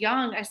kid's too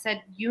young? I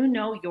said,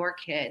 your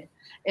kid.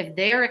 If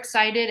they are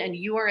excited and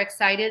you are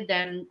excited,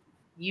 then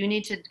you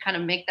need to kind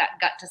of make that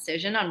gut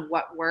decision on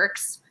what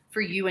works for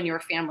you and your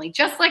family.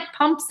 Just like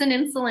pumps and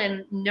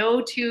insulin,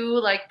 no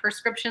two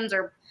prescriptions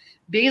or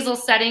basal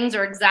settings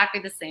are exactly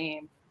the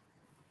same.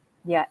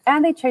 Yeah,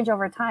 and they change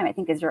over time, I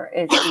think is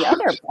the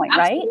other point,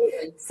 right?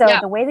 So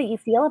the way that you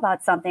feel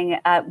about something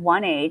at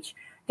one age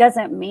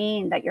doesn't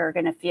mean that you're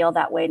going to feel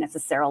that way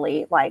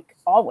necessarily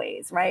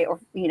always, right? Or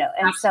and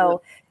Absolutely.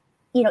 So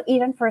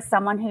even for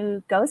someone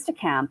who goes to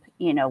camp,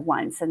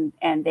 once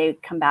and they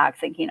come back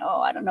thinking,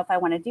 oh, I don't know if I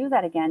want to do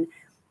that again.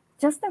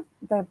 Just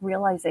the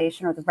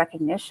realization or the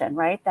recognition,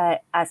 right,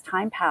 that as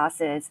time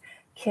passes,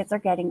 kids are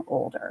getting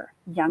older,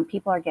 young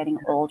people are getting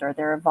older,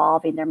 they're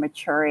evolving, they're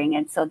maturing,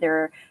 and so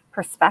their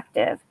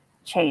perspective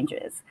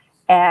changes.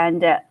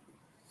 And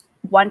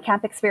one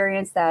camp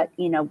experience that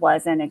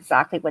wasn't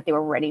exactly what they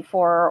were ready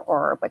for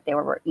or what they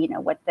were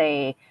what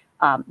they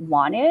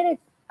wanted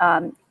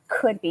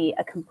could be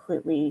a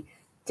completely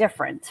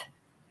different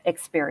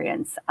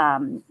experience.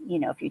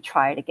 If you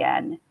try it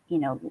again,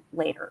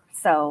 later.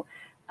 So.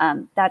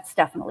 That's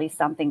definitely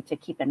something to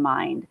keep in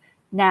mind.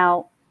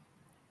 Now,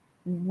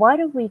 what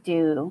do we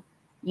do,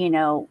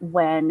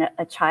 when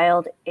a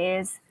child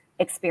is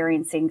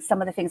experiencing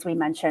some of the things we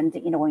mentioned,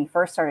 when we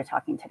first started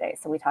talking today?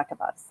 So we talked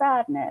about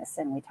sadness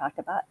and we talked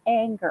about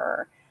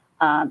anger.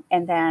 And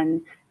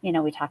then,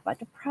 we talked about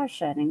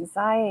depression,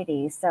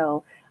 anxiety.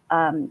 So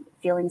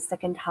feeling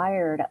sick and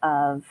tired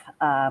of,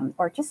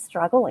 or just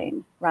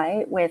struggling,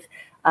 right, with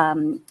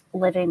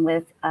living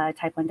with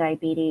type 1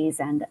 diabetes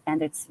and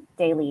its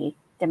daily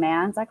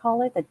demands, I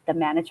call it, the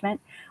management.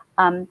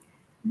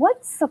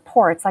 What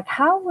supports,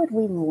 how would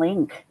we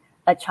link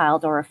a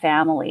child or a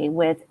family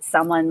with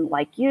someone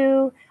like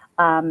you,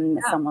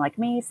 someone like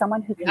me,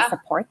 someone who can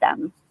support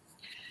them?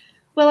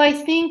 Well, I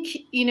think,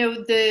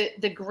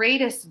 the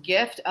greatest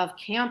gift of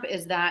camp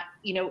is that,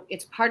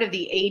 it's part of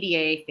the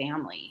ADA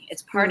family.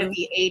 It's part of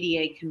the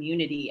ADA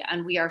community.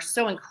 And we are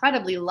so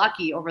incredibly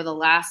lucky over the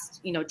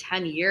last,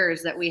 10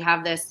 years that we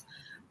have this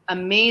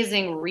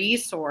amazing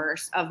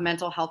resource of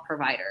mental health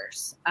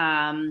providers,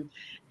 and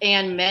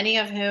many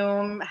of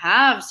whom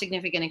have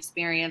significant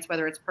experience,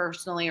 whether it's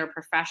personally or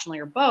professionally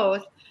or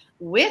both,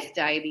 with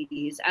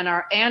diabetes and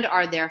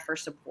are there for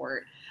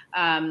support.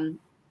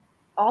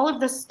 All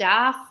of the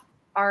staff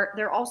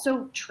they're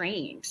also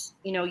trained.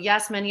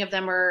 Yes, many of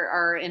them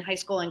are in high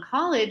school and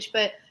college,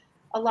 but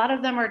a lot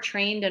of them are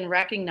trained and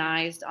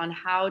recognized on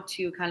how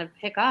to kind of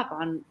pick up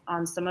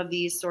on some of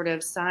these sort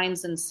of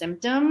signs and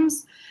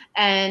symptoms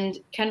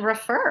and can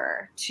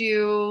refer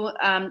to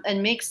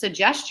and make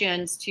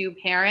suggestions to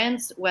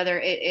parents, whether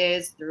it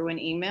is through an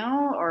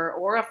email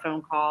or a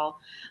phone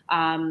call,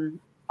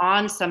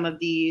 on some of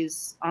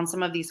these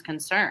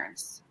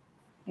concerns.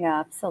 Yeah,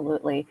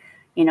 absolutely.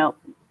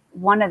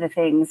 one of the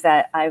things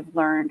that I've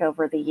learned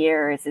over the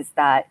years is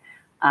that,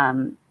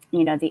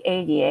 the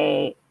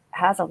ADA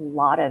has a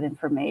lot of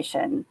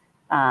information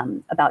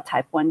about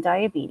type 1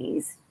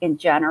 diabetes in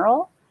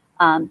general,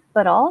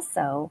 but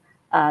also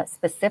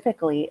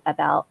specifically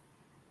about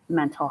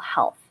mental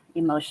health,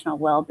 emotional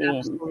well-being,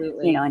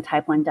 Absolutely. and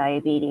type 1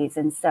 diabetes.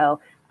 And so,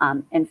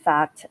 in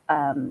fact,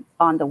 on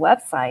the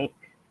website,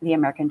 the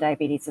American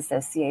Diabetes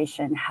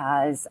Association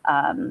has,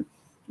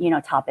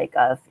 topic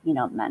of,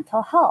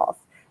 mental health,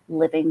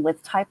 living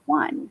with type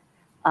 1.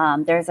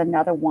 There's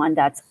another one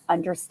that's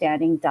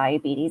understanding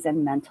diabetes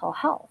and mental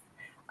health.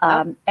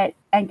 And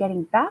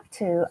getting back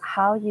to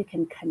how you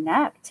can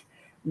connect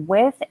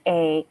with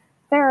a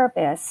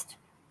therapist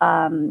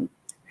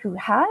who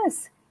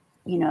has,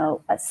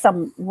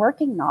 some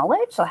working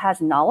knowledge, so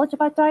has knowledge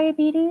about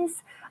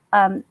diabetes.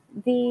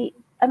 The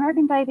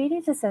American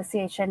Diabetes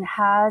Association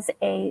has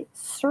a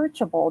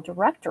searchable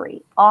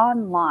directory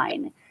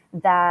online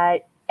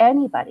that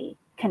anybody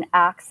can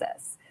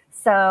access.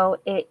 So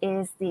it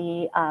is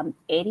the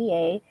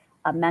ADA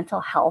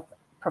Mental Health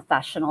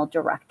Professional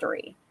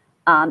Directory.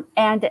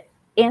 And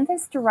in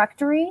this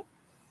directory,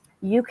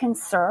 you can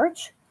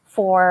search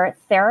for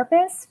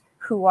therapists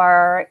who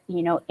are,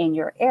 in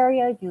your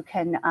area. You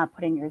can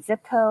put in your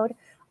zip code,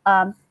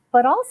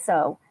 but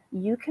also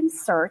you can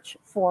search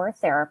for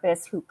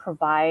therapists who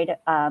provide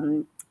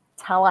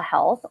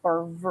telehealth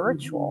or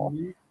virtual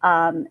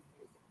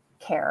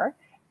care.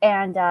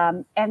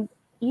 And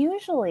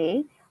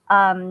usually,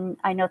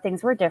 I know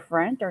things were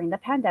different during the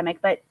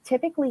pandemic, but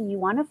typically you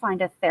want to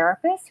find a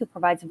therapist who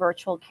provides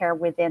virtual care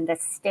within the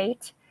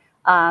state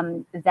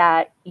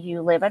that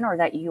you live in or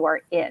that you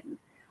are in.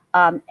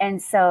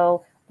 And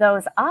so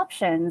those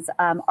options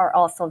are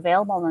also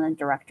available in the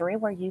directory,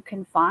 where you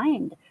can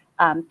find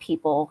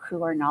people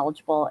who are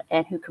knowledgeable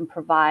and who can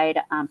provide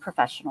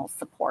professional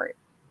support.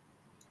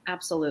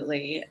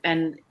 Absolutely.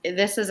 And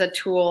this is a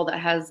tool that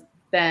has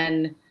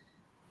been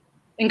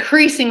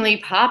increasingly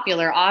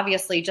popular,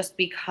 obviously, just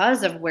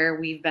because of where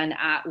we've been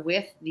at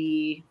with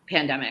the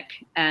pandemic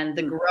and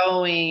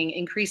the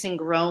increasing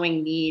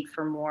growing need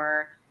for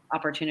more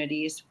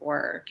opportunities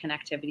for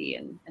connectivity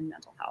and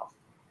mental health.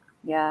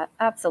 Yeah,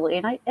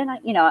 absolutely.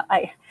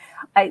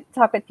 I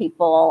talk with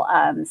people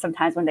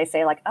sometimes when they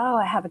say like, oh,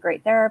 I have a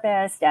great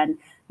therapist, and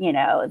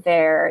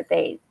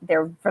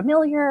they're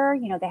familiar,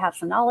 they have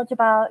some knowledge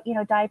about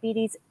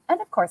diabetes. And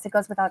of course, it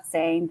goes without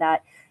saying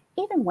that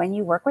even when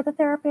you work with a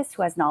therapist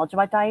who has knowledge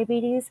about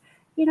diabetes,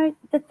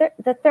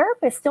 the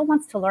therapist still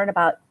wants to learn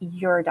about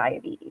your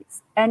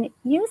diabetes, and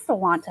you still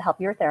want to help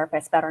your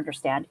therapist better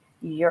understand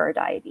your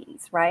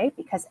diabetes, right?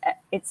 Because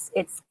it's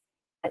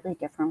slightly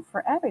different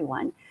for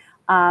everyone.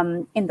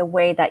 In the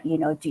way that,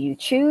 do you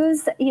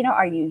choose,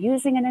 are you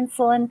using an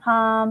insulin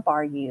pump?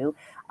 Are you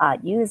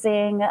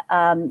using,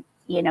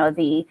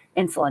 the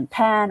insulin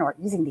pen, or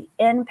using the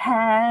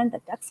InPen, the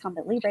Dexcom,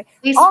 the Libre,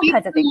 all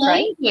kinds of things,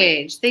 language.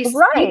 Right? They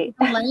speak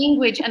the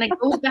language. And it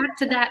goes back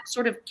to that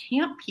sort of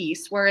camp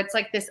piece where it's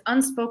like this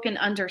unspoken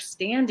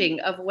understanding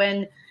of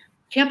when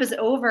camp is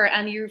over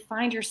and you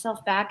find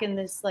yourself back in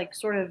this like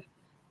sort of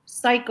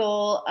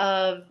cycle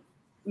of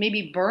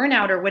maybe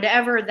burnout or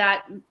whatever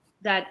that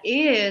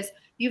is,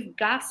 you've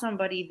got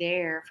somebody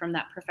there from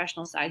that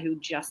professional side who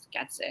just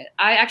gets it.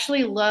 I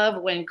actually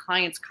love when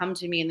clients come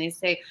to me and they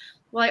say,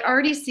 well, I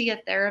already see a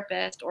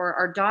therapist, or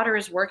our daughter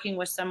is working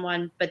with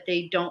someone, but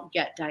they don't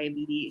get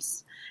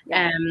diabetes.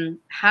 Yeah. And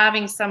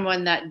having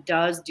someone that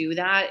does do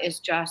that is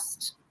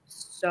just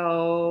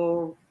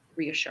so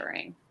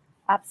reassuring.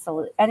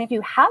 Absolutely. And if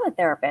you have a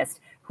therapist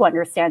who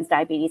understands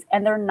diabetes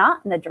and they're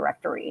not in the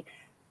directory,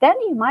 then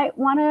you might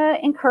want to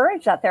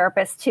encourage that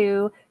therapist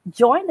to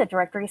join the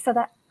directory so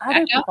that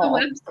other people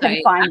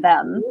can find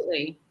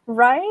Absolutely. them.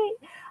 Right?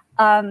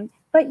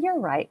 But you're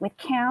right. With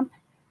camp,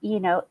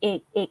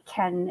 it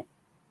can,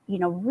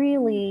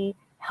 really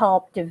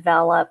help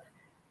develop,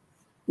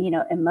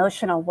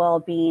 emotional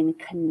well-being,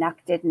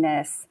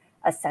 connectedness,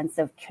 a sense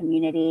of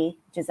community,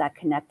 which is that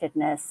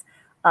connectedness.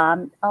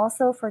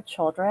 Also for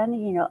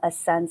children, a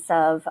sense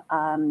of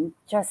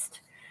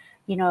just,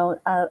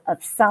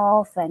 of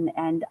self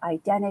and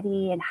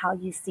identity, and how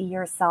you see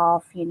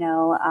yourself,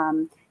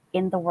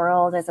 in the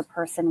world as a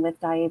person with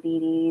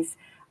diabetes.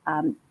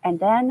 And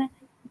then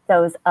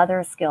those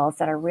other skills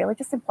that are really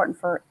just important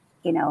for,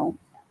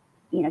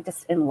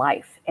 just in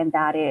life. And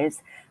that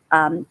is,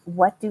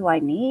 what do I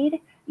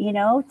need,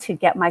 to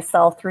get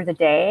myself through the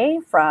day,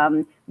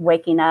 from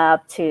waking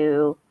up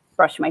to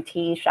brushing my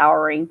teeth,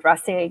 showering,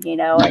 dressing,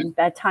 and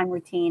bedtime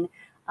routine.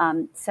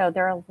 So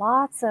there are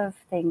lots of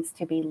things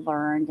to be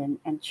learned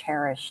and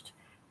cherished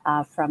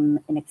from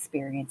an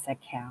experience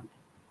at camp.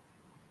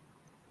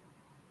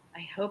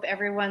 I hope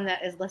everyone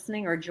that is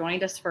listening or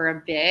joined us for a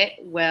bit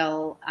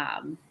will,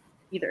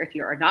 either if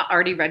you are not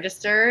already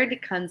registered,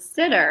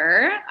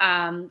 consider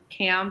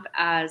camp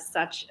as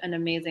such an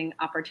amazing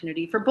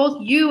opportunity for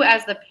both you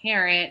as the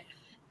parent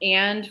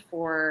and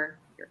for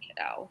your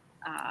kiddo.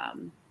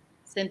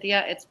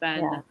 Cynthia, it's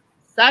been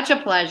such a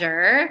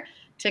pleasure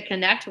to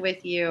connect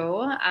with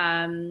you.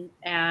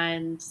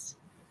 And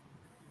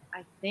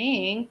I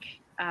think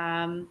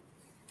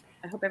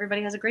I hope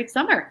everybody has a great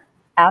summer.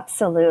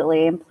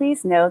 Absolutely. And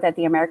please know that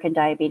the American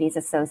Diabetes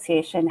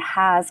Association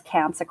has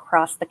camps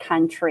across the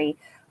country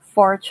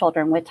for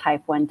children with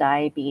type 1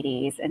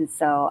 diabetes. And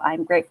so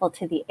I'm grateful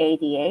to the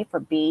ADA for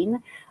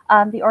being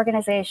the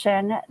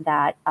organization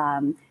that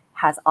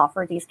has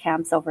offered these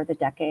camps over the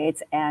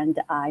decades. And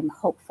I'm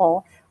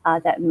hopeful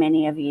that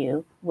many of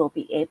you will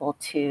be able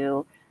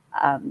to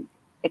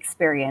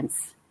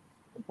experience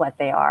what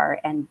they are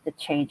and the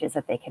changes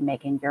that they can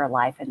make in your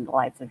life and the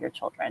lives of your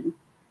children.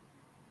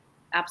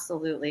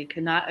 Absolutely.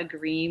 Could not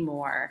agree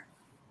more.